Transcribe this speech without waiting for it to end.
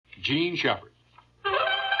Gene Shepard.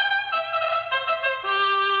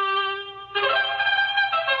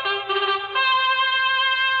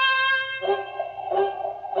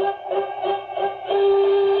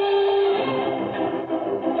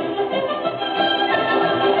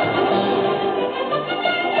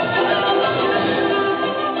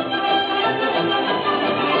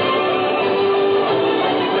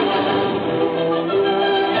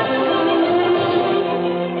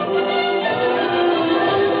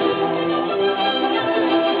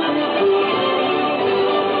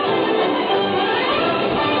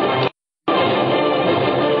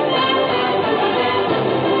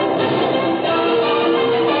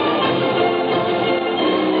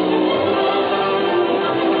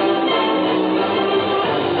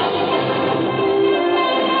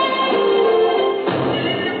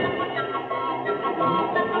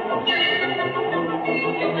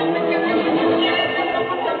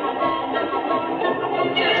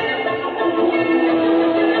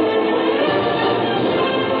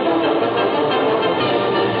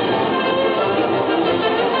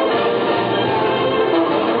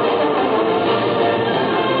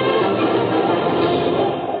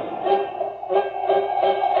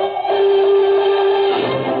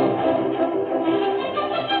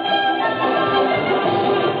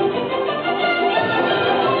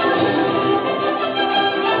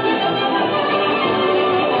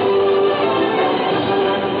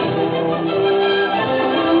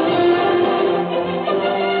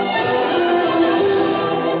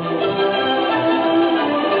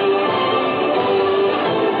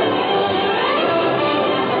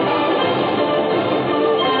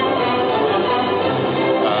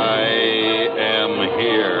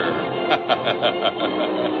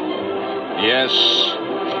 Yes,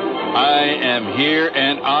 I am here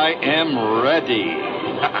and I am ready.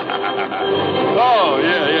 Oh,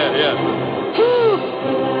 yeah. Whew.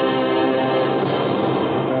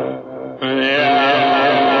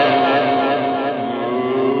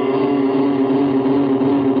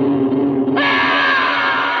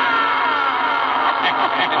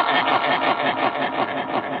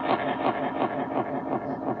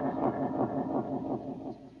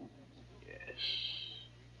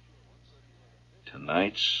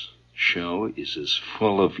 Tonight's show is as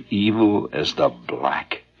full of evil as the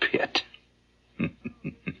Black Pit.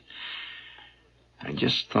 I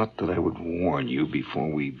just thought that I would warn you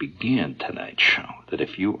before we began tonight's show that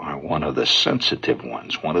if you are one of the sensitive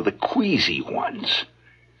ones, one of the queasy ones,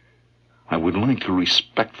 I would like to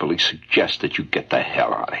respectfully suggest that you get the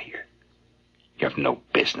hell out of here. You have no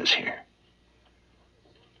business here.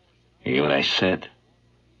 You hear what I said?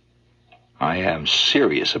 I am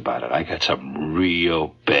serious about it. I got some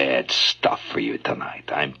real bad stuff for you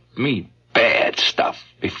tonight. I mean bad stuff,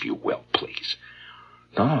 if you will, please.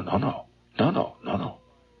 No.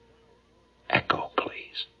 Echo,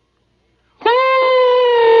 please.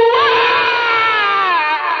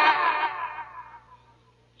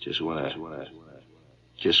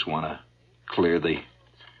 Just wanna clear the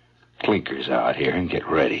clinkers out here and get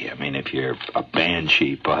ready. I mean, if you're a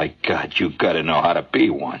banshee, by God, you gotta know how to be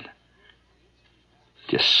one.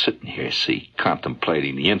 Just sitting here, see,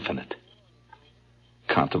 contemplating the infinite.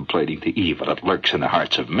 Contemplating the evil that lurks in the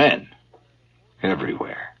hearts of men.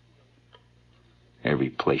 Everywhere. Every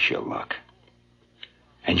place you look.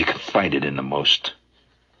 And you can find it in the most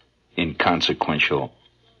inconsequential,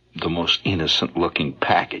 the most innocent-looking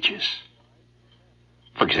packages.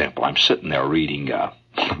 For example, I'm sitting there reading one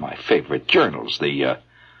of my favorite journals, the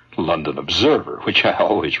London Observer, which I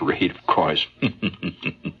always read, of course.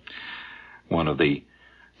 One of the,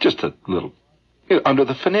 just a little, under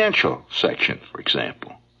the financial section, for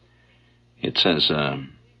example. It says,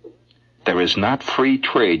 there is not free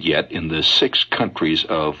trade yet in the 6 countries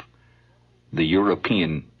of the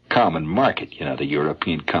European Common Market. You know, the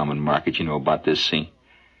European Common Market, you know about this, see?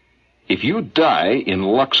 If you die in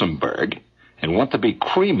Luxembourg and want to be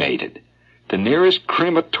cremated, the nearest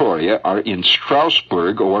crematoria are in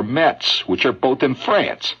Strasbourg or Metz, which are both in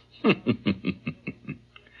France.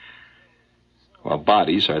 Well,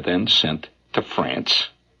 bodies are then sent to France,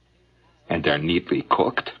 and they're neatly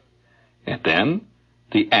cooked, and then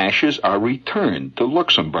the ashes are returned to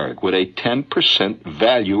Luxembourg with a 10%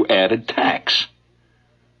 value-added tax,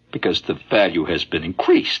 because the value has been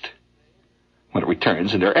increased when it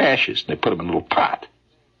returns in their ashes. They put them in a little pot.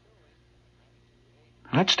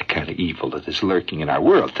 That's the kind of evil that is lurking in our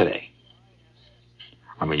world today.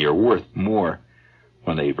 I mean, you're worth more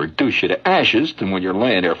when they reduce you to ashes than when you're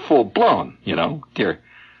laying there full-blown, you know, your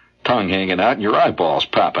tongue hanging out and your eyeballs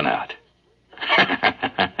popping out.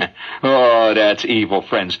 Oh, that's evil,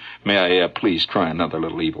 friends. May I please try another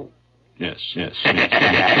little evil? Yes.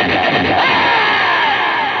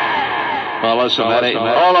 Well, listen, that ain't...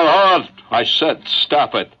 Hold on. I said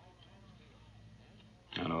stop it.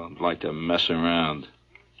 I don't like to mess around.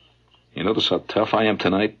 You notice how tough I am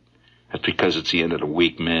tonight? That's because it's the end of the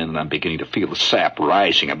week, man, and I'm beginning to feel the sap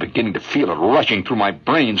rising. I'm beginning to feel it rushing through my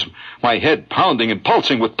brains, my head pounding and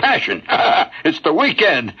pulsing with passion. It's the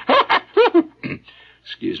weekend.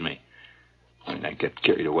 Excuse me. I mean, I get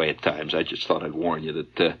carried away at times. I just thought I'd warn you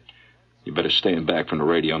that you better stay back from the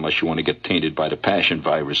radio unless you want to get tainted by the passion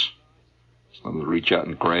virus. Someone will reach out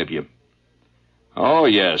and grab you. Oh,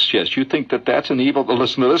 yes. You think that that's an evil...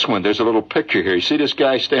 Listen to this one. There's a little picture here. You see this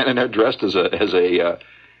guy standing there dressed as a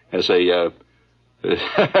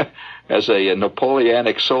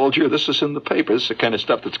Napoleonic soldier? This is in the paper. This is the kind of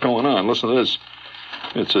stuff that's going on. Listen to this.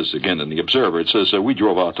 It says, again, in the Observer, it says, we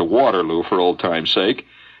drove out to Waterloo for old time's sake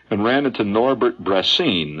and ran into Norbert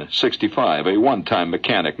Brassin, 65, a one-time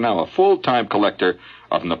mechanic, now a full-time collector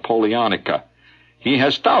of Napoleonica. He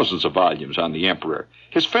has thousands of volumes on the Emperor.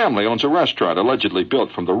 His family owns a restaurant allegedly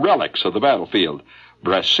built from the relics of the battlefield.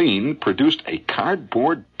 Brassin produced a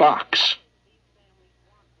cardboard box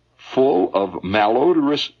full of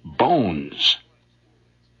malodorous bones,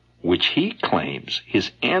 which he claims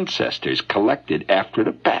his ancestors collected after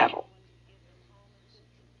the battle.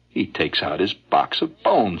 He takes out his box of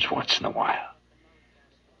bones once in a while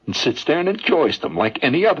and sits there and enjoys them like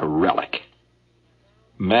any other relic.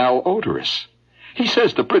 Malodorous. He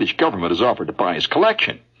says the British government has offered to buy his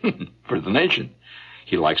collection for the nation.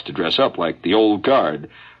 He likes to dress up like the old guard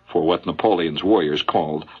for what Napoleon's warriors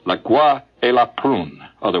called la croix et la prune.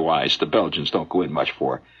 Otherwise, the Belgians don't go in much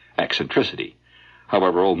for eccentricity.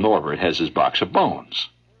 However, old Norbert has his box of bones.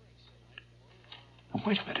 Now,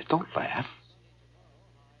 wait a minute, don't laugh.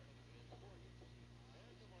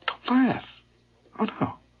 Don't laugh. Oh,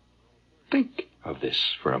 no. Think of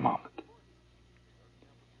this for a moment.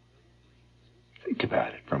 Think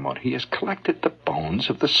about it for a moment. He has collected the bones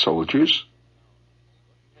of the soldiers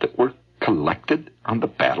that were collected on the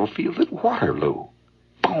battlefield at Waterloo.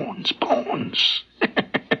 Bones. Bones.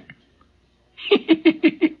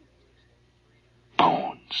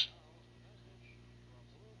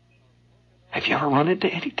 Have you ever run into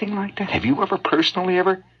anything like that? Have you ever personally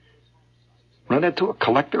run into a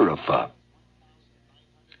collector of,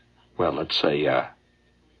 let's say,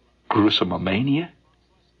 gruesomomania?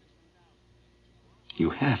 You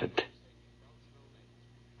haven't.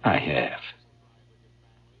 I have.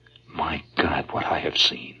 My God, what I have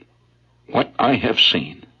seen. What I have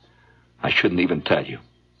seen. I shouldn't even tell you.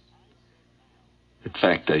 In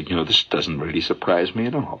fact, this doesn't really surprise me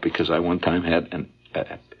at all, because I one time had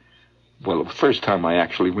the first time I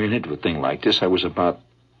actually ran into a thing like this, I was about,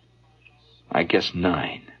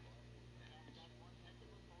 9.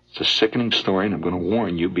 It's a sickening story, and I'm going to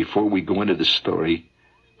warn you, before we go into the story,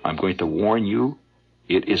 I'm going to warn you,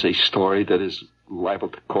 it is a story that is liable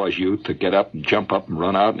to cause you to get up and jump up and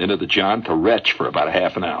run out into the John to retch for about a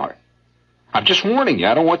half an hour. I'm just warning you.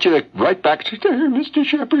 I don't want you to write back to there, Mr.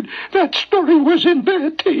 Shepard. That story was in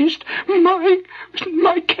bad taste.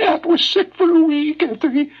 My cat was sick for a week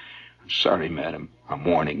after he... I'm sorry, madam. I'm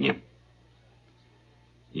warning you.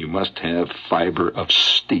 You must have fiber of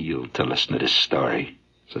steel to listen to this story.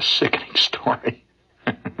 It's a sickening story.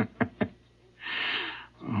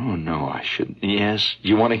 Oh, no, I shouldn't. Yes,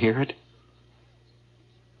 you want to hear it?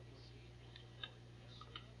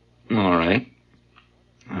 All right.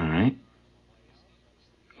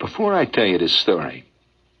 Before I tell you this story,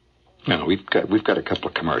 we've got a couple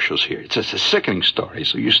of commercials here. It's a sickening story,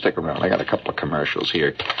 so you stick around. I got a couple of commercials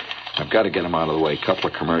here. I've got to get them out of the way. A couple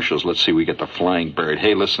of commercials. Let's see, we get the Flying Bird.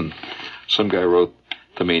 Hey, listen, some guy wrote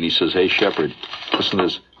to me and he says, hey, Shepard, listen to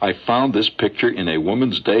this. I found this picture in a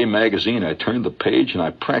Woman's Day magazine. I turned the page and I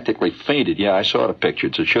practically fainted. Yeah, I saw the picture.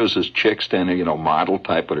 It shows this chick standing, model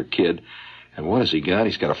type with her kid. And what has he got?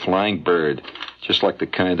 He's got a flying bird, just like the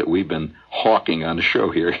kind that we've been hawking on the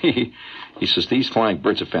show here. He says, these flying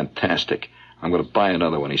birds are fantastic. I'm going to buy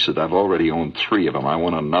another one. He said, I've already owned 3 of them. I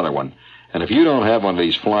want another one. And if you don't have one of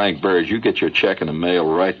these flying birds, you get your check in the mail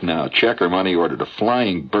right now. Check or money order to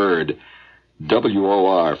Flying Bird,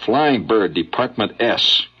 WOR, Flying Bird, Department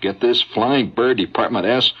S. Get this? Flying Bird, Department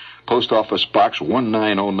S, Post Office Box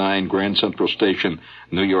 1909, Grand Central Station,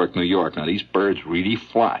 New York, New York. Now, these birds really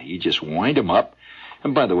fly. You just wind them up.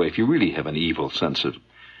 And by the way, if you really have an evil sense of,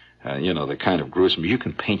 the kind of gruesome, you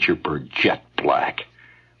can paint your bird jet black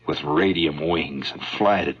with radium wings and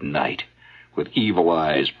fly it at night with evil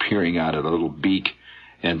eyes peering out of a little beak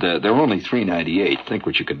And they're only $3.98. Think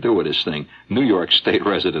what you can do with this thing. New York State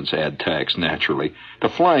residents add tax, naturally. The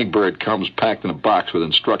Flying Bird comes packed in a box with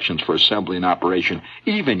instructions for assembly and operation.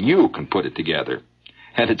 Even you can put it together.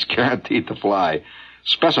 And it's guaranteed to fly.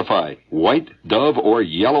 Specify white, dove, or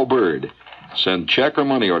yellow bird. Send check or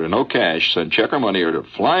money order, no cash. Send check or money order.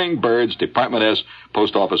 Flying Birds, Department S,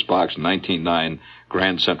 Post Office Box 199,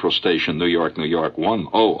 Grand Central Station, New York,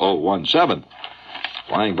 10017.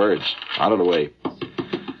 Flying Birds, out of the way.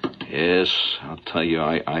 Yes, I'll tell you,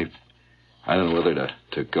 I don't know whether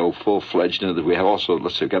to go full-fledged into the... We have also,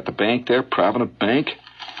 let's see, got the bank there, Provident Bank.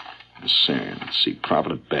 Let's see,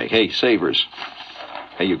 Provident Bank. Hey, savers.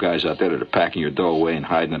 Hey, you guys out there that are packing your dough away and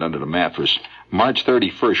hiding it under the mattress. March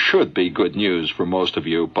 31st should be good news for most of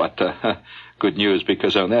you, but good news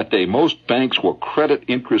because on that day, most banks will credit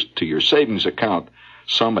interest to your savings account,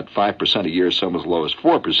 some at 5% a year, some as low as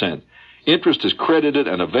 4%. Interest is credited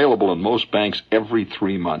and available in most banks every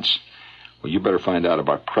 3 months. Well, you better find out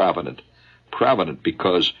about Provident. Provident,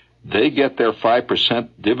 because they get their 5%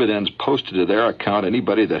 dividends posted to their account,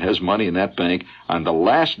 anybody that has money in that bank, on the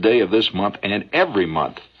last day of this month and every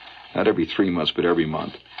month. Not every 3 months, but every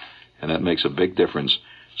month. And that makes a big difference.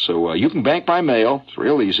 So you can bank by mail. It's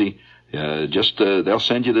real easy. They'll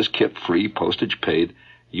send you this kit free, postage paid.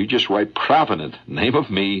 You just write Provident, name of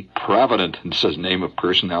me, Provident. It says name of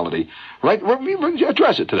personality.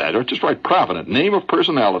 Address it to that, or just write Provident, name of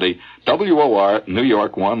personality, WOR, New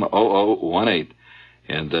York 10018.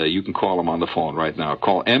 And you can call them on the phone right now.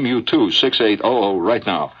 Call MU2-6800 right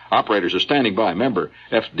now. Operators are standing by. Member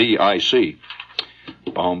FDIC.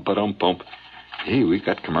 Bum. Hey, we've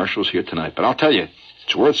got commercials here tonight, but I'll tell you,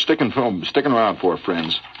 it's worth sticking around for,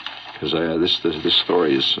 friends. Because this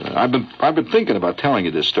story is... I've been thinking about telling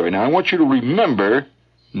you this story. Now, I want you to remember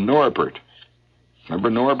Norbert. Remember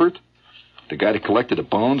Norbert? The guy that collected the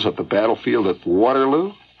bones at the battlefield at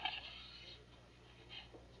Waterloo?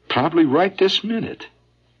 Probably right this minute.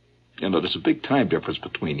 You know, there's a big time difference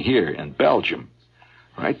between here and Belgium.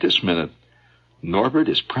 Right this minute, Norbert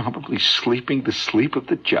is probably sleeping the sleep of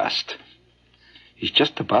the just. He's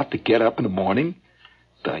just about to get up in the morning...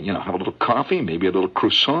 have a little coffee, maybe a little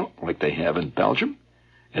croissant like they have in Belgium,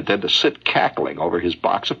 and then to sit cackling over his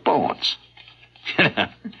box of bones.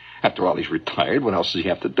 After all, he's retired. What else does he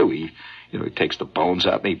have to do? He takes the bones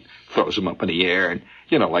out and he throws them up in the air, and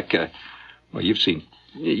you've seen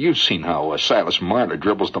how Silas Marner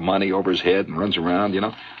dribbles the money over his head and runs around.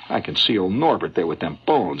 I can see old Norbert there with them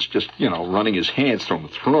bones, just running his hands through them,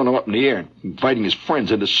 throwing them up in the air, and inviting his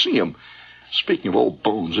friends in to see him. Speaking of old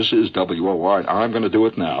bones, this is WOR, and I'm going to do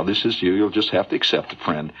it now. This is you. You'll just have to accept it,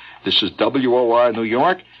 friend. This is WOR New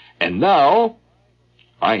York, and now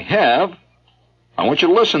I want you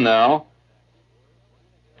to listen now,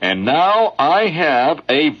 and now I have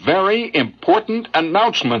a very important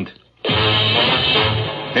announcement.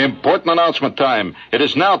 Important announcement time. It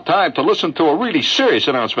is now time to listen to a really serious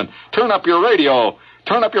announcement. Turn up your radio.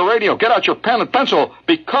 Get out your pen and pencil,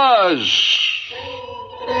 because...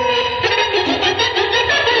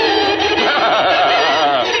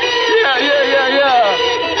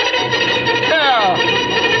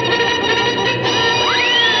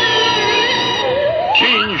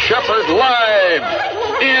 Gene Shepherd live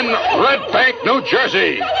in Red Bank, New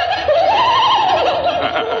Jersey.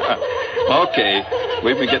 Okay,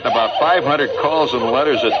 we've been getting about 500 calls and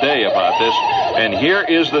letters a day about this, and here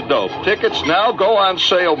is the dope. Tickets now go on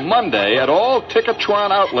sale Monday at all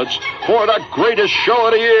Ticketron outlets for the greatest show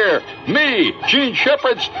of the year. Me, Gene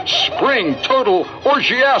Shepherd's Spring Total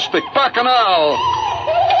Orgiastic Bacchanal.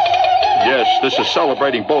 Yes, this is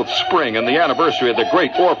celebrating both spring and the anniversary of the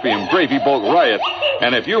Great Orpheum Gravy Boat Riot.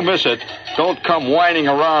 And if you miss it, don't come whining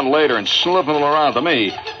around later and slipping around to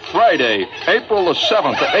me. Friday, April the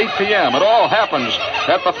 7th at 8 p.m. It all happens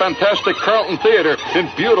at the fantastic Carlton Theater in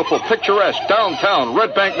beautiful, picturesque downtown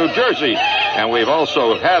Red Bank, New Jersey. And we've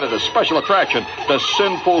also had as a special attraction the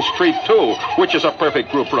Sinful Street 2, which is a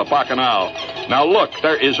perfect group for a bacchanal. Now look,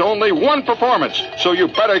 there is only one performance, so you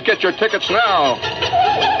better get your tickets now.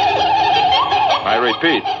 I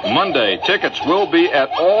repeat, Monday, tickets will be at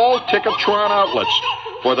all Ticketron outlets.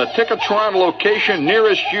 For the Ticketron location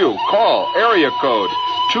nearest you, call area code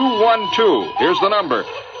 212. Here's the number,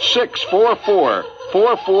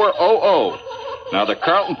 644-4400. Now, the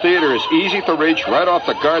Carlton Theater is easy to reach right off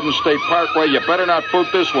the Garden State Parkway. You better not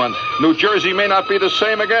boot this one. New Jersey may not be the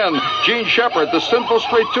same again. Gene Shepherd, the Sinful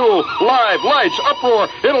Street 2, live, lights, uproar.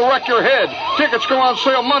 It'll wreck your head. Tickets go on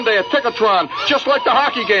sale Monday at Ticketron, just like the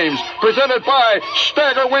hockey games. Presented by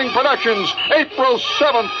Stagger Wing Productions. April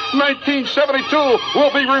 7th, 1972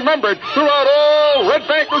 will be remembered throughout all Red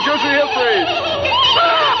Bank, New Jersey history.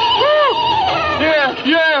 Ah! Woo! Yeah.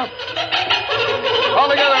 All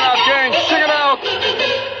together now, gang. Sing it out.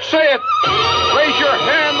 Say it. Raise your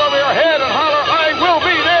hand over your head and holler, I will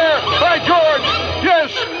be there. By George.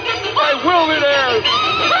 Yes, I will be there.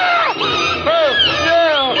 Ah! Oh,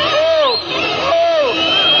 yeah. Oh,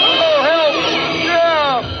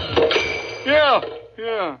 help.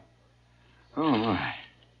 Yeah. Oh, my.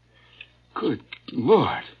 Good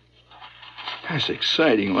Lord. That's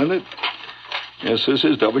exciting, wasn't it? Yes, this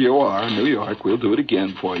is WR, New York. We'll do it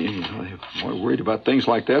again for you. They're more worried about things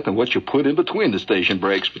like that than what you put in between the station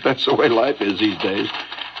breaks. But that's the way life is these days.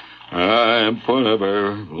 I am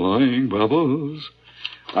forever blowing bubbles.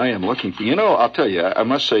 I am looking for... I'll tell you, I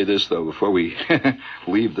must say this, though, before we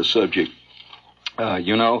leave the subject.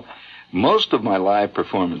 Most of my live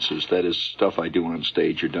performances, that is stuff I do on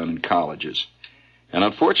stage, are done in colleges. And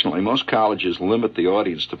unfortunately, most colleges limit the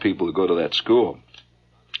audience to people who go to that school.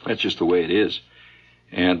 That's just the way it is.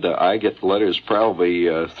 And I get letters probably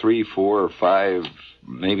 3, 4, or 5,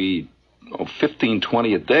 maybe 15,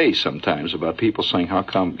 20 a day sometimes about people saying, how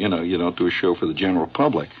come, you don't do a show for the general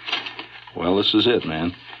public? Well, this is it,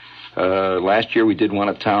 man. Last year we did one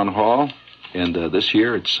at Town Hall, and this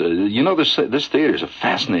year it's, this theater is a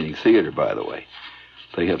fascinating theater, by the way.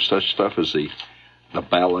 They have such stuff as the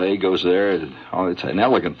ballet goes there. It's an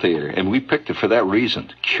elegant theater, and we picked it for that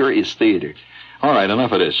reason. Curious theater. All right,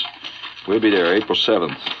 enough of this. We'll be there April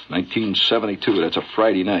 7th, 1972. That's a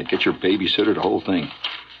Friday night. Get your babysitter, the whole thing.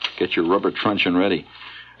 Get your rubber truncheon ready.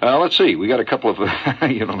 Let's see. We got a couple of...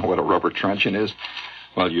 You don't know what a rubber truncheon is?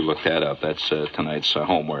 Well, you look that up. That's tonight's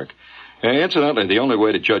homework. Incidentally, the only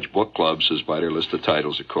way to judge book clubs is by their list of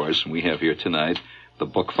titles, of course. And we have here tonight the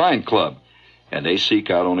Book Find Club. And they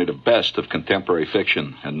seek out only the best of contemporary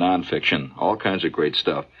fiction and nonfiction. All kinds of great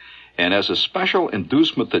stuff. And as a special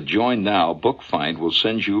inducement to join now, Book Find will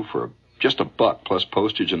send you for just $1 plus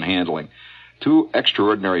postage and handling 2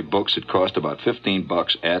 extraordinary books that cost about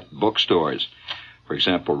 $15 at bookstores. For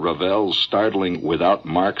example, Ravel's Startling Without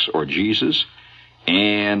Marx or Jesus,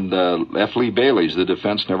 and F. Lee Bailey's The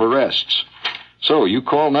Defense Never Rests. So you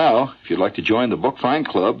call now if you'd like to join the Book Find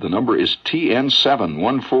Club. The number is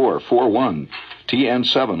TN71441,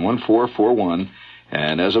 TN71441.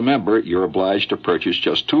 And as a member, you're obliged to purchase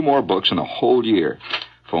just 2 more books in a whole year.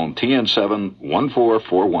 Phone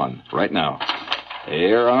TN71441 right now.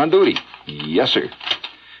 They're on duty. Yes, sir.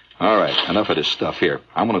 All right, enough of this stuff here.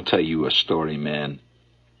 I'm going to tell you a story, man.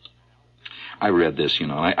 I read this,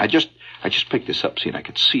 I just picked this up, and I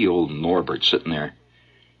could see old Norbert sitting there.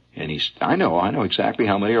 And I know exactly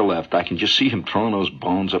how many are left. I can just see him throwing those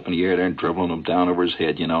bones up in the air there and dribbling them down over his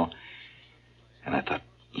head, And I thought,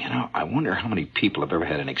 I wonder how many people have ever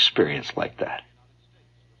had an experience like that.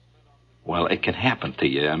 Well, it can happen to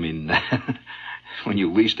you. I mean, when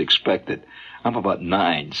you least expect it. I'm about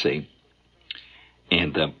 9, see?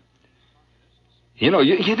 And, you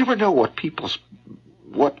never know what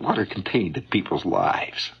are contained in people's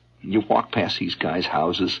lives. You walk past these guys'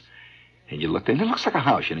 houses, and you look, and it looks like a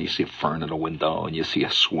house. You see a fern in a window, and you see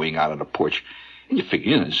a swing out on the porch. And you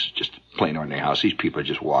figure, it's just a plain ordinary house. These people are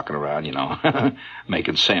just walking around,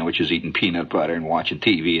 making sandwiches, eating peanut butter, and watching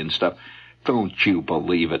TV and stuff. Don't you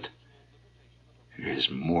believe it?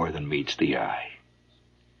 There's more than meets the eye.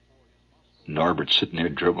 Norbert's sitting there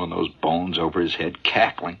dribbling those bones over his head,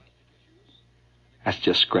 cackling. That's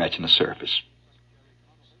just scratching the surface.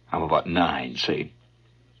 I'm about 9, see?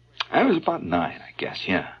 I was about 9, I guess,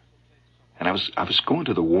 yeah. And I was going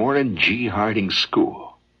to the Warren G. Harding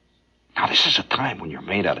School. Now, this is a time when you're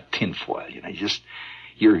made out of tinfoil, you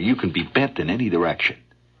can be bent in any direction.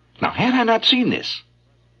 Now, had I not seen this,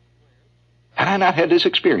 had I not had this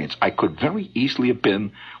experience, I could very easily have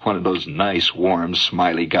been one of those nice, warm,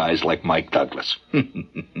 smiley guys like Mike Douglas. Who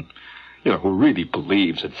really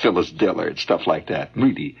believes in Phyllis Diller and stuff like that.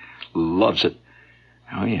 Really loves it.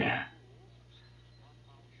 Oh, yeah.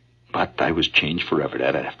 But I was changed forever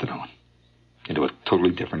that afternoon. Into a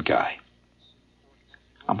totally different guy.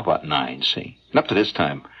 I'm about 9, see? And up to this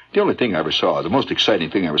time, the only thing I ever saw, the most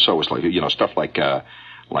exciting thing I ever saw was stuff like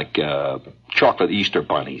chocolate Easter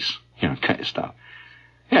bunnies, kind of stuff.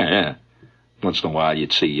 Yeah. Once in a while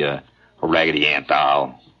you'd see a Raggedy Ann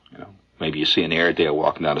doll. Maybe you see an Airedale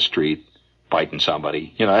walking down the street, biting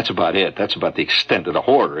somebody. That's about it. That's about the extent of the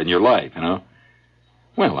horror in your life,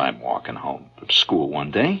 Well, I'm walking home from school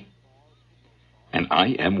one day, and I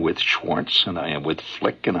am with Schwartz, and I am with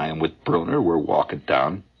Flick, and I am with Bruner. We're walking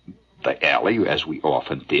down the alley, as we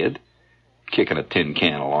often did, kicking a tin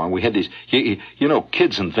can along. We had these,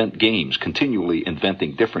 kids invent games, continually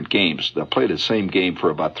inventing different games. They'll play the same game for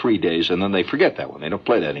about 3 days, and then they forget that one. They don't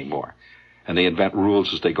play that anymore. And they invent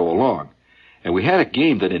rules as they go along. And we had a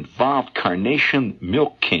game that involved carnation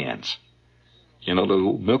milk cans. You know, the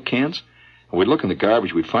little milk cans? And we'd look in the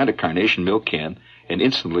garbage, we'd find a carnation milk can, and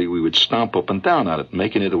instantly we would stomp up and down on it,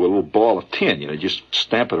 making it into a little ball of tin. You know, just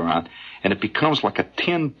stamp it around, and it becomes like a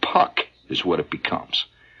tin puck is what it becomes.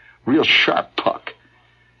 Real sharp puck.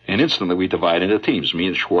 And instantly we divide into teams, me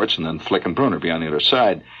and Schwartz, and then Flick and Bruner be on the other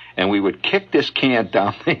side. And we would kick this can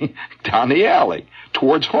down the alley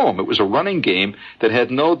towards home. It was a running game that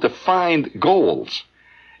had no defined goals,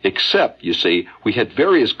 except, you see, we had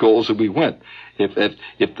various goals that we went. If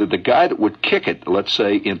the guy that would kick it, let's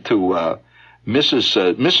say, into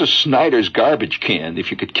Mrs. Snyder's garbage can,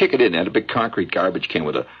 if you could kick it in, had a big concrete garbage can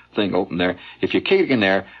with a thing open there. If you kick it in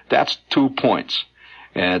there, that's 2 points.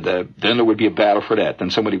 And then there would be a battle for that. Then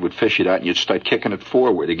somebody would fish it out, and you'd start kicking it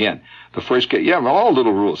forward again. The first game, yeah, all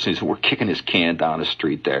little rules. So we're kicking this can down the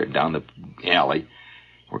street there, down the alley.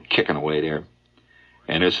 We're kicking away there.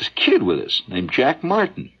 And there's this kid with us named Jack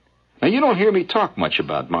Martin. Now, you don't hear me talk much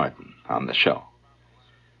about Martin on the show,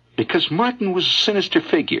 because Martin was a sinister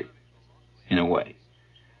figure, in a way.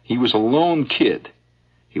 He was a lone kid.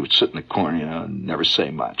 He would sit in the corner, you know, and never say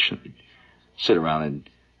much. And he'd sit around and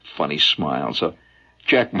funny smile. So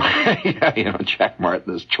Jack Martin, Jack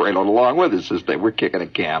Martin is trailing along with us as we're kicking a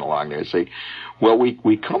can along there. See, well,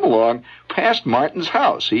 we come along past Martin's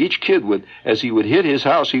house. See, each kid would, as he would hit his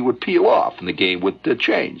house, he would peel off, and the game would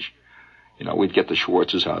change. You know, we'd get to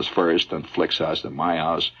Schwartz's house first, then Flick's house, then my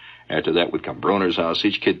house. After that would come Bruner's house.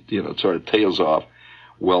 Each kid, you know, sort of tails off.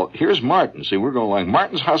 Well, here's Martin. See, we're going along.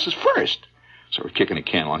 Martin's house is first. So we're kicking a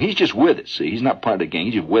can along. He's just with us. See, he's not part of the gang.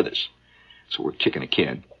 He's just with us. So we're kicking a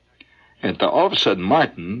can. And all of a sudden,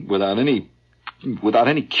 Martin, without any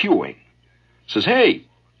cueing, says, "Hey,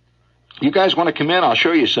 you guys want to come in? I'll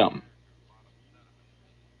show you something."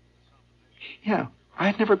 Yeah, I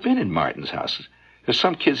had never been in Martin's house. There's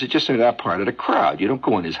some kids that just are not part of the crowd. You don't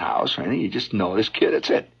go in his house or anything. You just know this kid.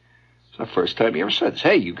 That's it. It's the first time he ever said this.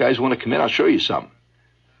 "Hey, you guys want to come in? I'll show you something."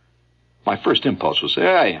 My first impulse was,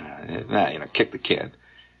 kick the can.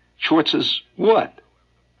 Schwartz says, "What?"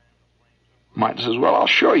 Martin says, "Well, I'll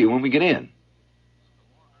show you when we get in."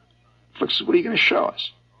 Flick says, "What are you going to show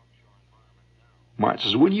us?" Martin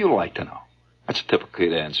says, "Wouldn't you like to know?" That's a typical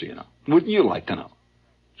kid answer, you know. "Wouldn't you like to know?"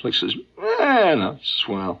 Flick says, "No." He says,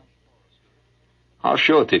 "Well, I'll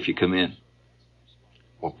show it to you if you come in."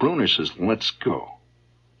 Well, Bruner says, "Let's go."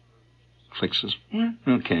 Flick says,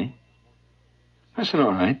 "Okay." I said,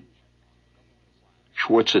 "All right."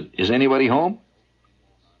 Schwartz said, "Is anybody home?"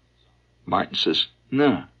 Martin says,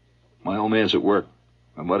 "No. My old man's at work.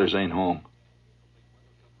 My mother's ain't home."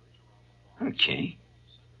 Okay.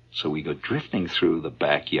 So we go drifting through the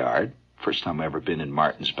backyard. First time I've ever been in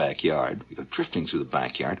Martin's backyard. We go drifting through the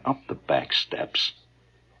backyard, up the back steps.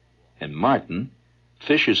 And Martin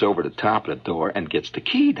fishes over the top of the door and gets the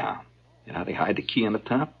key down. You know how they hide the key on the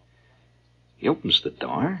top? He opens the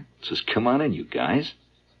door, says, "Come on in, you guys."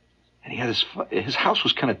 And he had his house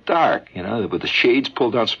was kind of dark, you know, with the shades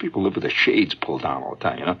pulled down. Some people live with the shades pulled down all the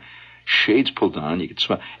time, you know. Shades pulled down, you could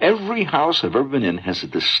smell. Every house I've ever been in has a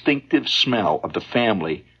distinctive smell of the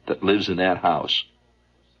family that lives in that house.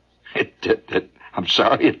 I'm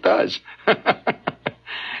sorry, it does.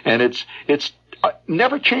 And it's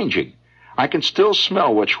never changing. I can still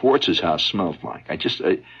smell what Schwartz's house smells like.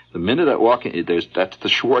 The minute I walk in, that's the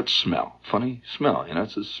Schwartz smell. Funny smell, you know,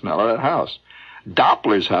 it's the smell of that house.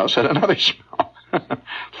 Doppler's house had another smell.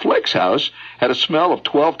 Flick's house had a smell of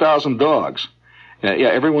 12,000 dogs. Yeah,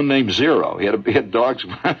 everyone named Zero. He had dogs.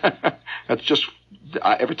 That's just,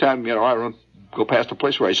 every time, you know, I go past a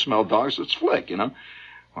place where I smell dogs, it's Flick, you know.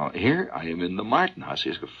 Well, here I am in the Martin house. He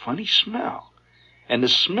has a funny smell. And the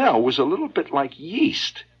smell was a little bit like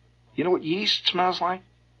yeast. You know what yeast smells like?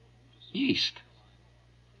 Yeast.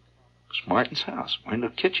 It's Martin's house. We're in the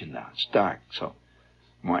kitchen now. It's dark. So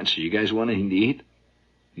Martin says, "You guys want anything to eat?"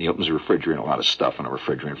 And he opens the refrigerator, a lot of stuff in the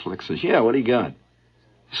refrigerator. Flick says, "Yeah, what do you got?"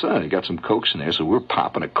 So I got some Cokes in there. So we're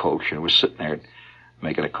popping a Coke. You know, we're sitting there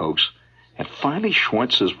making a Cokes. And finally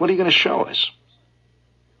Schwartz says, "What are you going to show us?"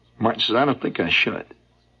 Martin says, "I don't think I should."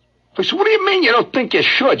 I said, "What do you mean you don't think you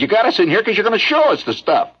should? You got us in here because you're going to show us the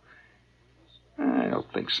stuff." "I don't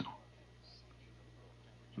think so."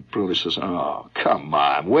 Bruder says, "Oh, come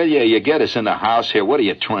on, will you? You get us in the house here. What are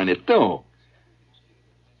you trying to do?"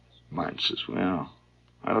 Martin says, "Well,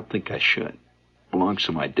 I don't think I should. It belongs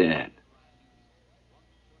to my dad."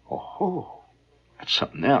 "Oh, that's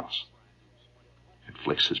something else." And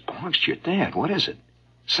Flick says, "Belongs to your dad. What is it?"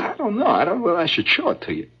 I said, "I don't know. I don't know whether I should show it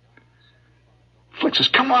to you." Flick says,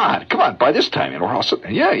 come on. By this time, you know, we're all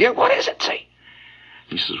sitting there. Yeah, what is it, say?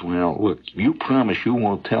 He says, "Well, look, you promise you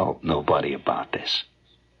won't tell nobody about this."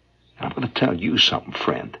 And I'm going to tell you something,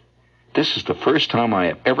 friend. This is the first time I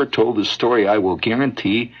have ever told this story. I will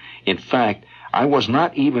guarantee, in fact, I was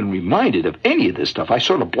not even reminded of any of this stuff. I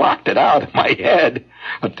sort of blocked it out in my head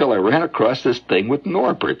until I ran across this thing with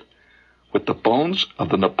Norbert, with the bones of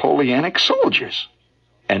the Napoleonic soldiers,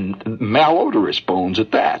 and malodorous bones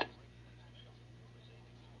at that.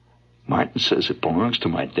 Martin says it belongs to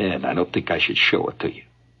my dad. I don't think I should show it to you.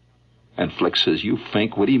 And Flick says, you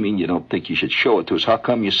Fink, what do you mean you don't think you should show it to us? How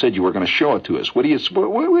come you said you were going to show it to us?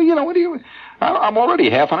 I'm already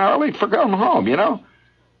half an hour late for going home, you know?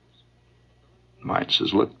 Martin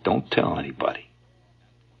says, look, don't tell anybody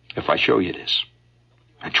if I show you this.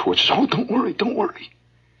 And Schwartz says, oh, don't worry.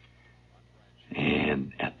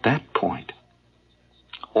 And at that point,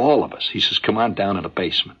 all of us, he says, come on down in the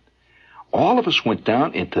basement. All of us went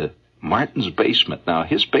down into Martin's basement. Now,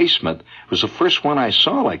 his basement was the first one I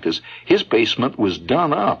saw like this. His basement was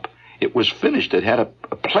done up. It was finished. It had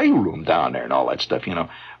a playroom down there and all that stuff, you know.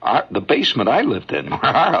 The basement I lived in, our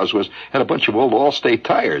house, had a bunch of old Allstate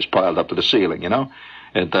tires piled up to the ceiling, you know,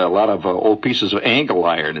 and a lot of old pieces of angle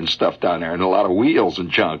iron and stuff down there, and a lot of wheels and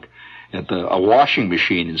junk, and a washing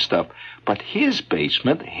machine and stuff. But his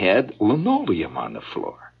basement had linoleum on the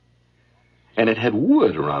floor, and it had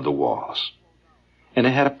wood around the walls, and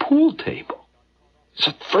it had a pool table. It's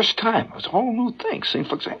the first time. It was a whole new thing. Seems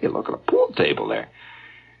like, hey, look at a pool table there.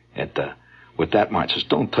 And with that, Martin says,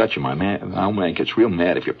 don't touch him. Our man gets real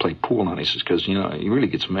mad if you play pool on him. He says, because, you know, he really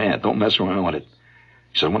gets mad. Don't mess around with it.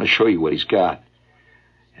 He said, I want to show you what he's got.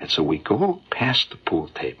 And so we go past the pool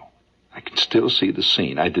table. I can still see the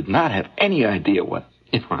scene. I did not have any idea what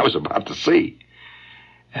I was about to see.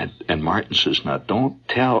 And Martin says, now, don't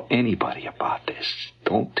tell anybody about this.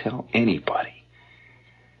 Don't tell anybody.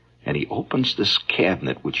 And he opens this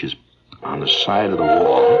cabinet, which is on the side of the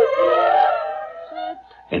wall.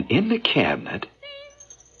 And in the cabinet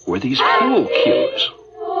were these pool cues.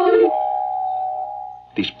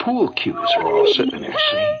 These pool cues are all sitting there,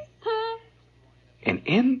 see? And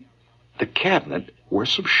in the cabinet were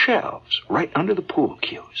some shelves right under the pool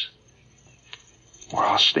cues. We're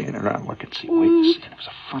all standing around looking, see, waiting to see. And it was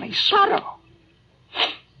a funny smell.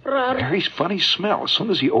 Very funny smell as soon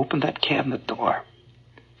as he opened that cabinet door.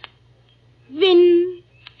 Vin.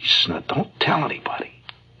 He says, now, don't tell anybody.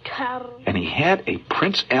 And he had a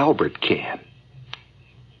Prince Albert can.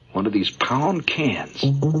 One of these pound cans.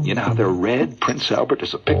 You know how they're red? Prince Albert.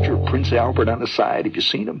 There's a picture of Prince Albert on the side. Have you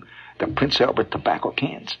seen them? The Prince Albert tobacco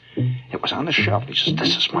cans. It was on the shelf. He says,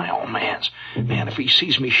 this is my old man's. Man, if he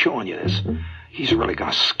sees me showing you this, he's really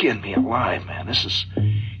going to skin me alive, man.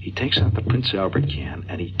 He takes out the Prince Albert can,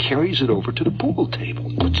 and he carries it over to the pool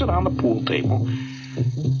table. Puts it on the pool table.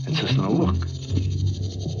 And says, now look.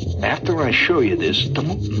 After I show you this,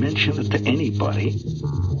 don't mention it to anybody.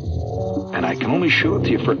 And I can only show it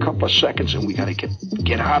to you for a couple of seconds, and we got to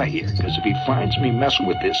get out of here. Because if he finds me messing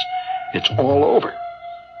with this, it's all over.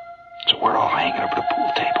 So we're all hanging over the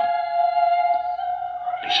pool table.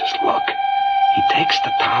 And he says, look. He takes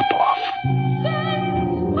the top off.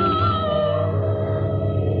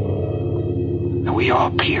 And we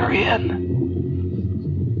all peer in.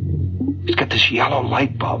 He's got this yellow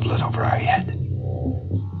light bulb lit over our head.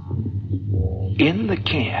 In the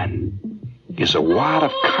can is a wad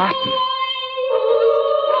of cotton.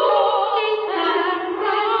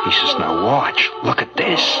 He says, now watch, look at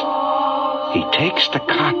this. He takes the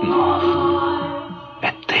cotton off,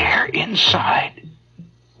 and there inside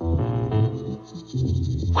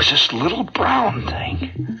was this little brown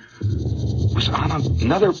thing. It was on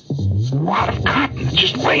another wad of cotton that's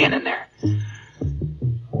just laying in there. And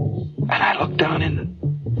I look down in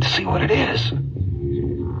to see what it is.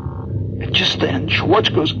 And just then, Schwartz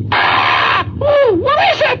goes, ah! Oh, what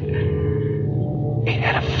is it? It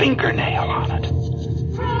had a fingernail on it.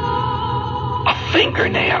 A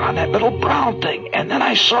fingernail on that little brown thing. And then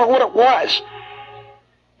I saw what it was.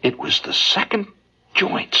 It was the second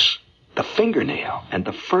joints, the fingernail, and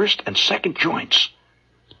the first and second joints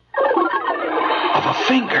of a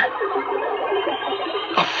finger.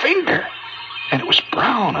 A finger. And it was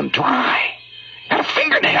brown and dry. Had a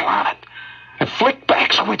fingernail on it. And Flick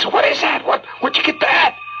backs away and said, what is that? Where'd you get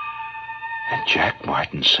that? And Jack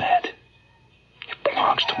Martin said, it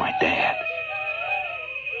belongs to my dad.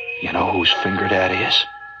 You know whose finger that is?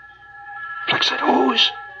 Flick said,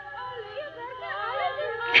 whose?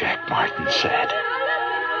 Jack Martin said,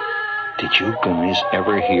 did you guys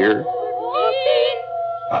ever hear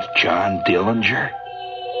of John Dillinger?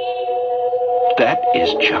 That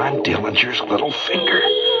is John Dillinger's little finger.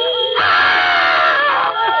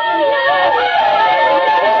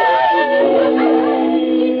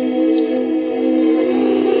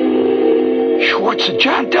 Schwartz and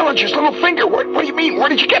John Dillinger's little finger. What do you mean? Where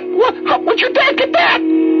did you get? Where'd your dad get that?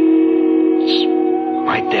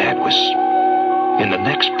 My dad was in the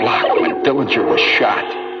next block when Dillinger was shot.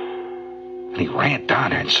 And he ran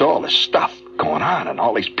down there and saw all this stuff going on and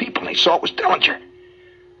all these people, and he saw it was Dillinger.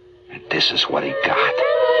 And this is what he got.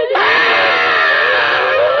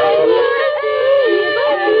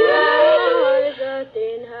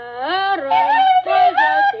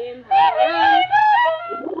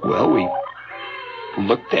 Well, we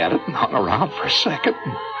looked at it and hung around for a second.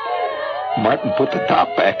 And Martin put the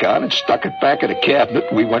top back on and stuck it back in the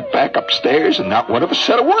cabinet. We went back upstairs, and not one of us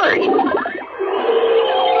said a word.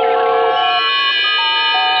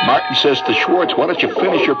 Martin says to Schwartz, "Why don't you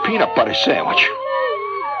finish your peanut butter sandwich?"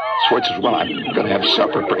 Schwartz says, "Well, I'm going to have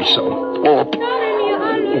supper pretty soon." I'm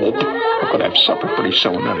going to have supper pretty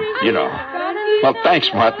soon, and, Well,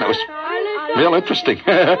 thanks, Martin. That was real interesting.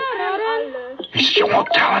 He says, "You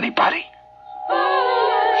won't tell anybody?"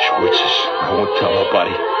 Schwartz says, "I won't tell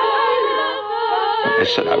nobody." I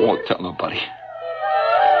said, "I won't tell nobody."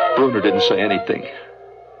 Bruner didn't say anything.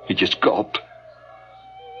 He just gulped.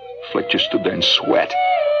 Flick just stood there and sweat.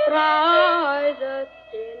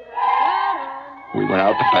 We went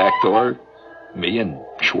out the back door, me and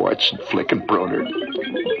Schwartz and Flick and Bruner.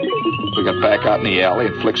 We got back out in the alley,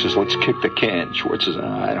 and Flick says, "Let's kick the can." Schwartz says,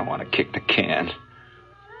 "I don't want to kick the can."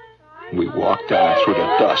 We walked down through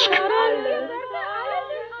the dusk.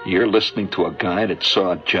 You're listening to a guy that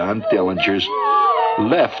saw John Dillinger's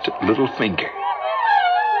left little finger.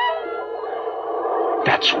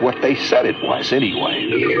 That's what they said it was, anyway.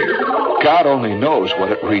 God only knows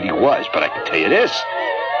what it really was, but I can tell you this.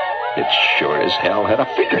 It sure as hell had a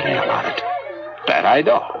fingernail on it. That I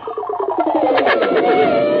know.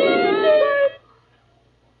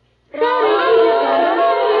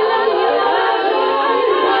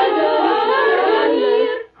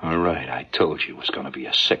 All right, I told you it was going to be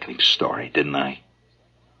a sickening story, didn't I?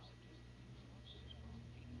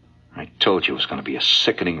 I told you it was going to be a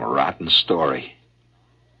sickening, rotten story.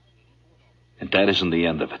 And that isn't the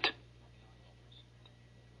end of it.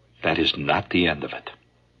 That is not the end of it.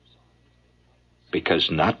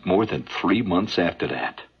 Because not more than 3 months after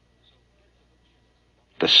that,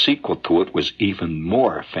 the sequel to it was even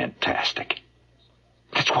more fantastic.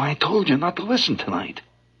 That's why I told you not to listen tonight.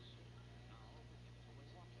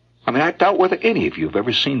 I mean, I doubt whether any of you have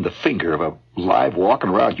ever seen the finger of a live,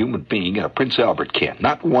 walking around human being in a Prince Albert can.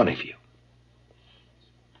 Not one of you.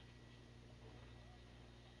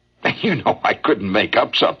 You know I couldn't make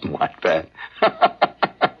up something like that.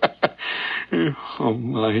 Oh,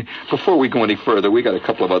 my. Before we go any further, we got a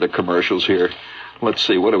couple of other commercials here. Let's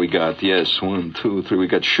see, what do we got? Yes, 1, 2, 3. We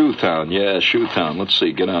got Shoetown. Yeah, Shoetown. Let's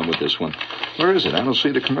see, get on with this one. Where is it? I don't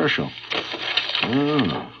see the commercial.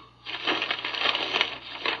 Oh.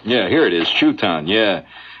 Yeah, here it is, Shoetown, yeah.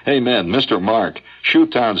 Hey, man, Mr. Mark,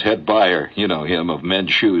 Shoetown's head buyer, you know him, of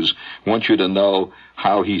men's shoes, wants you to know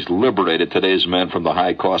how he's liberated today's men from the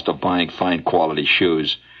high cost of buying fine quality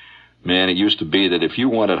shoes. Man, it used to be that if you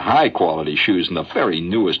wanted high-quality shoes in the very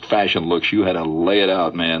newest fashion looks, you had to lay it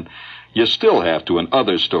out, man. You still have to in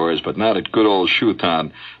other stores, but not at good old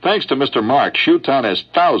Shoetown. Thanks to Mr. Mark, Shoetown has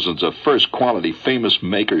thousands of first-quality famous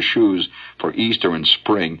maker shoes for Easter and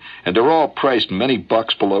spring, and they're all priced many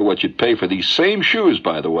bucks below what you'd pay for these same shoes,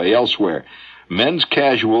 by the way, elsewhere. Men's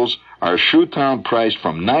casuals are Shoetown priced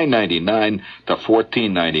from $9.99 to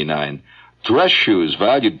 $14.99. Dress shoes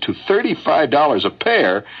valued to $35 a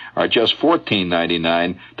pair are just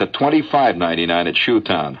 $14.99 to $25.99 at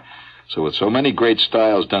Shoetown. So with so many great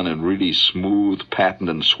styles done in really smooth, patent,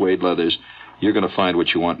 and suede leathers, you're going to find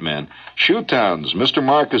what you want, man. Shoetown's Mr.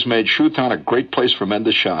 Mark has made Shoetown a great place for men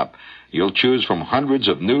to shop. You'll choose from hundreds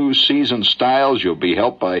of new, seasoned styles. You'll be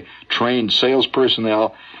helped by trained sales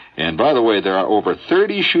personnel. And by the way, there are over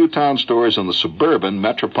 30 Shoetown stores in the suburban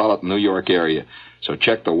metropolitan New York area. So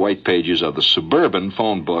check the white pages of the Suburban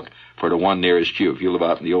phone book for the one nearest you if you live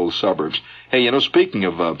out in the old suburbs. Hey, you know, speaking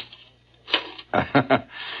of,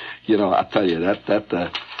 you know, I'll tell you that's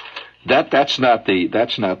not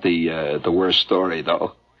the worst story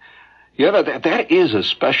though. You know, that is a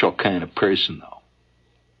special kind of person though,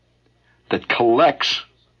 that collects.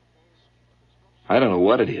 I don't know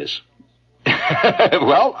what it is.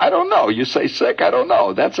 Well, I don't know. You say sick. I don't know.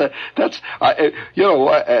 You know,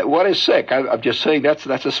 what is sick? I'm just saying that's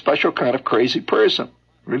a special kind of crazy person,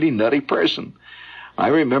 really nutty person. I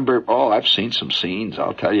remember. Oh, I've seen some scenes.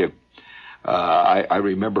 I'll tell you. I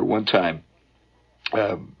remember one time,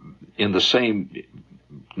 in the same,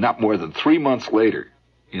 not more than 3 months later,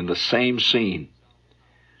 in the same scene,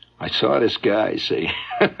 I saw this guy. See,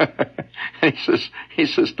 he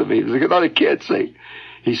says to me, there's another kid. See.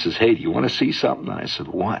 He says, hey, do you want to see something? And I said,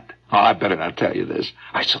 what? Oh, I better not tell you this.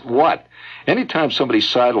 I said, what? Anytime somebody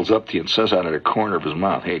sidles up to you and says out of the corner of his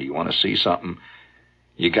mouth, hey, do you want to see something?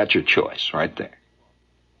 You got your choice right there.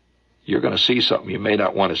 You're going to see something you may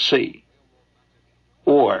not want to see.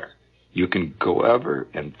 Or you can go ever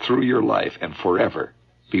and through your life and forever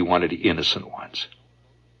be one of the innocent ones.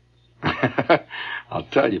 I'll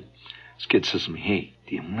tell you, this kid says to me, hey,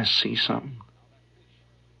 do you want to see something?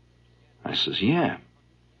 I says, yeah.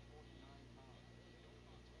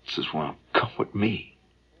 He says, well, come with me.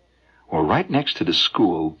 Well, right next to the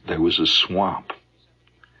school, there was a swamp.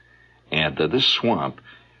 And this swamp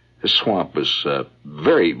was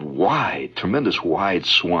very wide, tremendous wide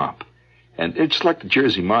swamp. And it's like the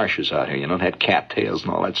Jersey marshes out here, you know, it had cattails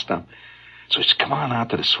and all that stuff. So he said, come on out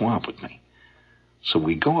to the swamp with me. So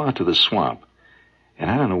we go out to the swamp,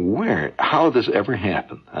 and I don't know how this ever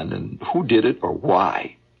happened, and then who did it or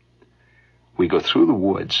why. We go through the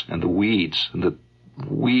woods and the weeds and the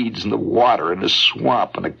water and the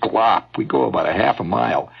swamp and the glop. We go about a half a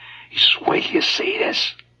mile. He says, wait till you see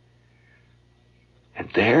this. And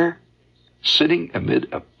there, sitting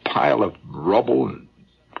amid a pile of rubble and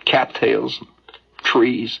cattails and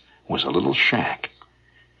trees, was a little shack.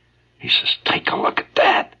 He says, take a look at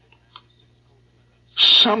that.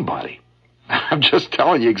 Somebody, I'm just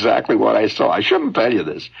telling you exactly what I saw. I shouldn't tell you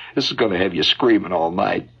this. This is going to have you screaming all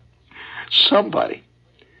night. Somebody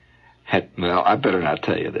had, well, I better not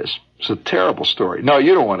tell you this. It's a terrible story. No,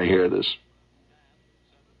 you don't want to hear this.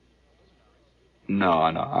 No,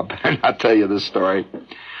 I better not tell you this story.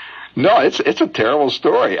 No, it's a terrible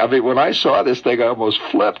story. I mean, when I saw this thing, I almost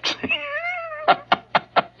flipped.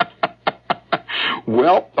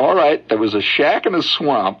 Well, all right, there was a shack in a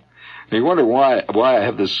swamp. And you wonder why I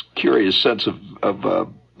have this curious sense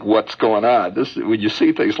of what's going on. When you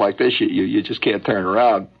see things like this, you just can't turn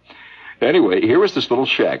around. Anyway, here was this little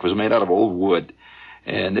shack. It was made out of old wood,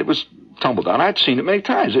 and it was tumbled down. I'd seen it many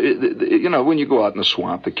times. You know, when you go out in the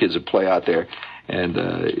swamp, the kids would play out there, and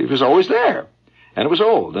it was always there. And it was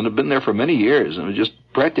old, and it had been there for many years, and it was just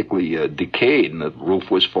practically decayed, and the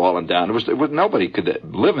roof was falling down. It was nobody could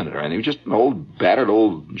live in it or anything. It was just an old, battered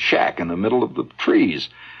old shack in the middle of the trees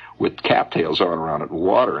with cattails all around it, and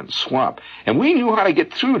water and swamp. And we knew how to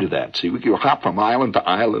get through to that. See, we could hop from island to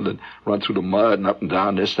island and run through the mud and up and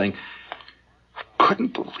down this thing. I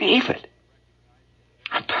couldn't believe it.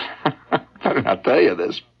 I better not tell you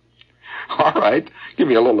this. All right, give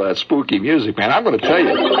me a little spooky music, man. I'm going to tell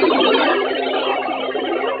you.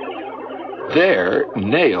 There,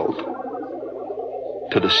 nailed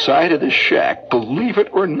to the side of the shack, believe it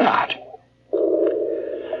or not.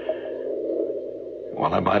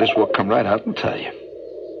 Well, I might as well come right out and tell you.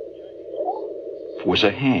 Was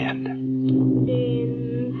a hand.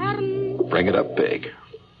 Bring it up big.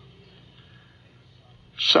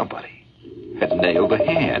 Somebody had nailed a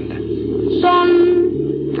hand.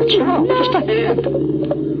 That's all, just a hand.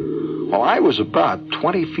 Well, I was about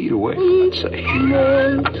 20 feet away, let's say.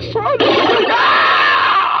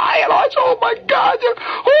 Oh, my God.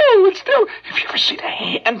 Oh, it's there. Have you ever seen a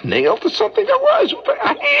hand nailed to something? There was a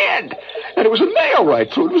hand. And it was a nail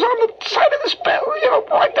right through. It was on the side of this bed, you know,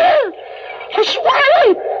 right there. I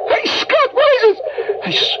swear. Hey, Scott, what is it?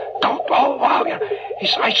 He says, don't, oh, wow. You know, he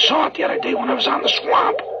said, I saw it the other day when I was on the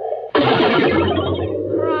swamp.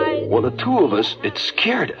 Well, the two of us, it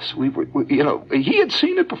scared us. We you know, he had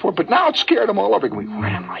seen it before, but now it scared him all over. We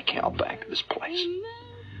ran like hell back to this place.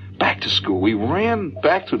 Back to school. We ran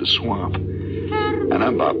back through the swamp. And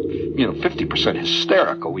I'm about, 50%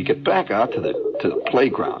 hysterical. We get back out to the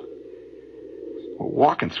playground. We're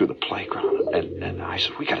walking through the playground. And I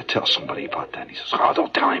said, we got to tell somebody about that. And he says, oh,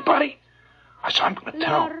 don't tell anybody. I said, I'm going to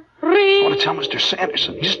tell him. I want to tell Mr.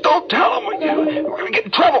 Sanderson. He says, don't tell him. We're going to get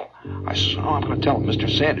in trouble. I said, oh, I'm going to tell him Mr.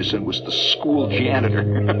 Sanderson was the school janitor.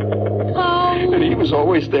 And he was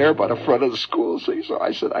always there by the front of the school. So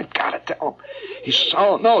I said, I got to tell him. He says,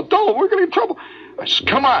 oh, no, don't. We're going to get in trouble. I said,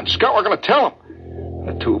 come on, Scott, we're going to tell him.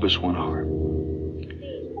 And the two of us went over.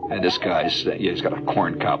 And this guy's, he's got a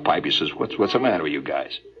corn cob pipe. He says, what's the matter with you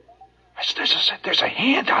guys? I said, there's a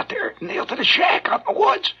hand out there nailed to the shack out in the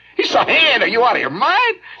woods. He said, a hand? Are you out of your mind?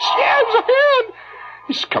 I said, yeah, there's a hand.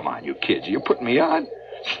 He said, come on, you kids, are you putting me on?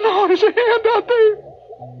 I said, no, there's a hand out there.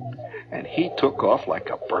 And he took off like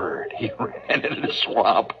a bird. He ran into the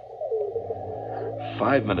swamp.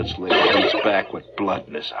 5 minutes later, he's back with blood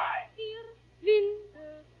in his eye.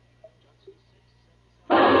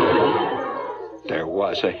 There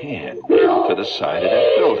was a hand nailed to the side of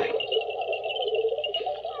that building.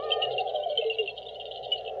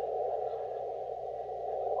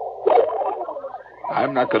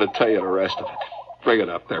 I'm not going to tell you the rest of it. Bring it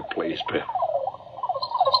up there, please, Bill.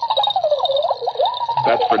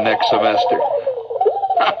 That's for next semester.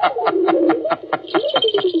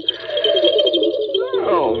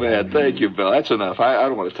 Oh, man, thank you, Bill. That's enough. I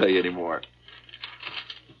don't want to tell you anymore.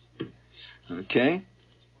 Okay?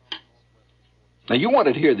 Now, you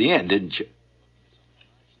wanted to hear the end, didn't you?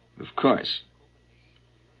 Of course.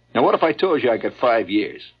 Now, what if I told you I got 5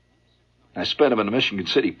 years? I spent them in the Michigan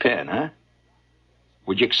City pen, huh?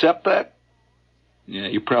 Would you accept that? Yeah,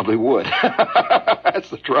 you probably would. That's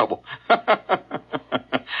the trouble.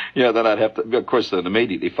 Yeah, then I'd have to, of course, then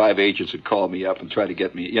immediately 5 agents would call me up and try to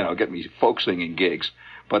get me, get me folk singing gigs.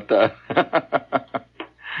 But,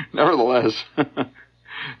 nevertheless,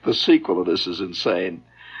 the sequel to this is insane.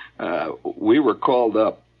 We were called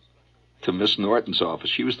up to Miss Norton's office.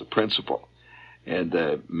 She was the principal. And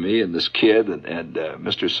me and this kid and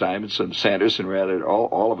Mr. Sanderson, rather,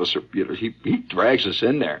 all of us are, he drags us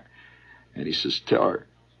in there. And he says, tell her.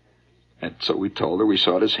 And so we told her we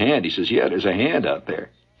saw his hand. He says, yeah, there's a hand out there.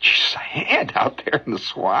 She says, a hand out there in the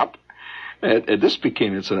swamp? And this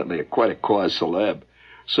became, incidentally, quite a cause celeb.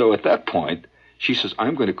 So at that point, she says,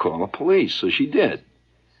 I'm going to call the police. So she did.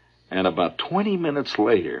 And about 20 minutes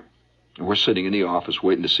later, we're sitting in the office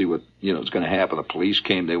waiting to see what, was going to happen. The police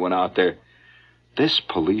came. They went out there. This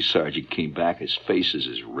police sergeant came back. His face is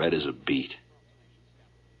as red as a beet.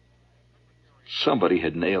 Somebody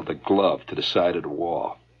had nailed a glove to the side of the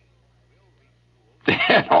wall.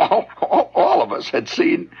 And all of us had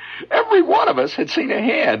seen, every one of us had seen a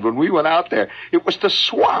hand when we went out there. It was the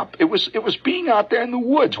swamp. It was being out there in the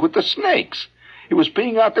woods with the snakes. It was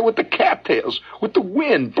being out there with the cattails, with the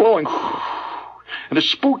wind blowing, and the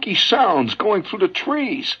spooky sounds going through the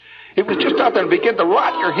trees. It was just out there and began to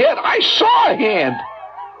rot your head. I saw a hand.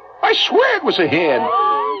 I swear it was a hand.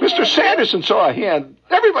 Mr. Sanderson saw a hand.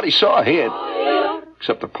 Everybody saw a hand.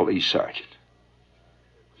 Except the police sergeant.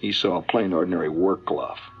 He saw a plain, ordinary work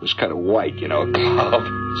glove. It was kind of white, a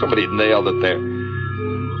glove. Somebody had nailed it there.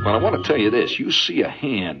 But I want to tell you this. You see a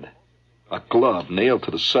hand, a glove nailed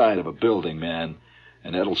to the side of a building, man,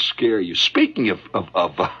 and that'll scare you. Speaking of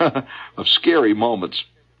scary moments,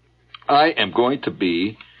 I am going to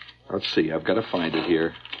be... Let's see, I've got to find it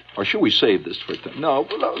here. Or should we save this for... No,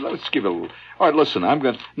 let's give it a little... All right, listen, I'm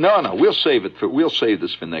going to... No, we'll save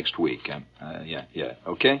this for next week. Yeah,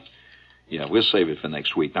 okay? Yeah, we'll save it for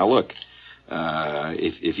next week. Now, look,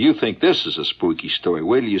 if you think this is a spooky story,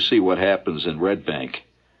 wait till you see what happens in Red Bank,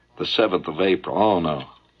 the 7th of April. Oh, no.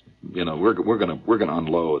 We're gonna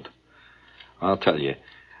unload. I'll tell you.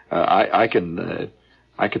 I can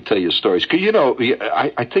tell you stories. Because,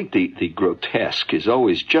 I think the grotesque is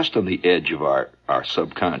always just on the edge of our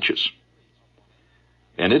subconscious.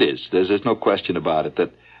 And it is. There's no question about it.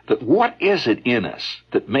 That what is it in us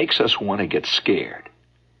that makes us want to get scared?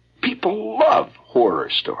 People love horror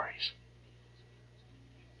stories.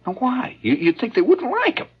 Now, why? You'd think they wouldn't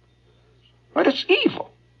like them. But it's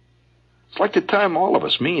evil. It's like the time all of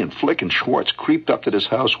us, me and Flick and Schwartz, creeped up to this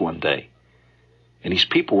house one day. And these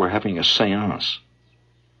people were having a seance.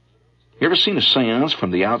 You ever seen a seance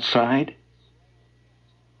from the outside?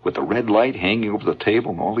 With the red light hanging over the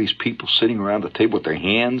table and all these people sitting around the table with their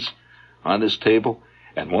hands on this table.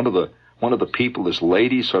 And one of the people, this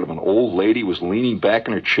lady, sort of an old lady, was leaning back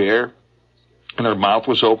in her chair. And her mouth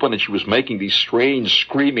was open and she was making these strange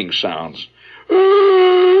screaming sounds.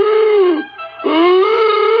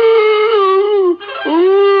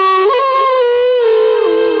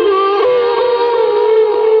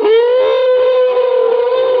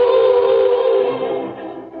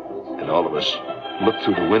 Look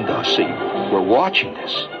through the window, see, we're watching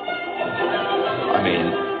this. I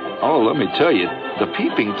mean, let me tell you, the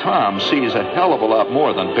peeping Tom sees a hell of a lot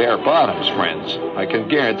more than bare bottoms, friends. I can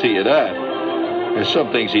guarantee you that. There's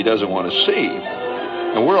some things he doesn't want to see.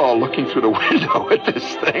 And we're all looking through the window at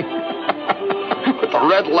this thing with the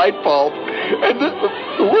red light bulb. And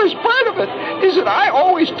the worst part of it is that I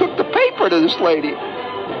always took the paper to this lady.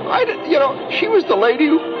 She was the lady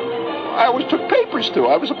who I always took papers to.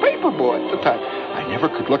 I was a paper boy at the time. I never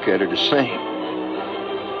could look at her the same.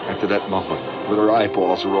 After that moment, with her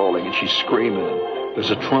eyeballs rolling and she's screaming, and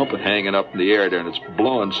there's a trumpet hanging up in the air there and it's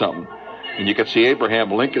blowing something. And you could see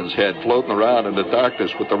Abraham Lincoln's head floating around in the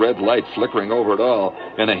darkness with the red light flickering over it all,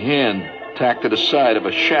 and a hand tacked to the side of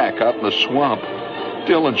a shack out in the swamp.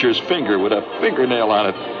 Dillinger's finger with a fingernail on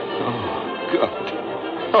it. Oh, God.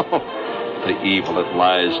 Oh, the evil that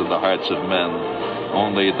lies in the hearts of men.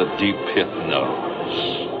 Only the deep pit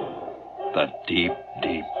knows. The deep,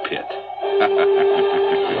 deep pit.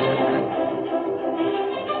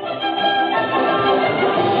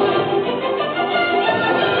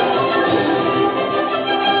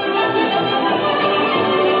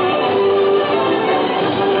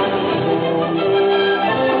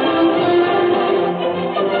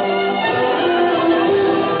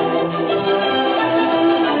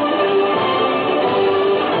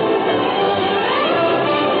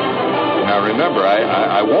 remember,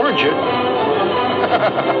 I warned you.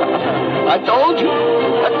 I told you.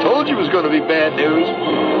 I told you it was going to be bad news.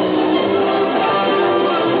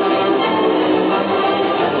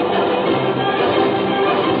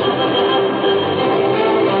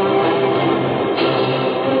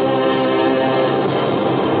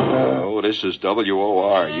 This is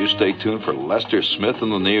WOR. You stay tuned for Lester Smith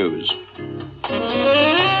and the news.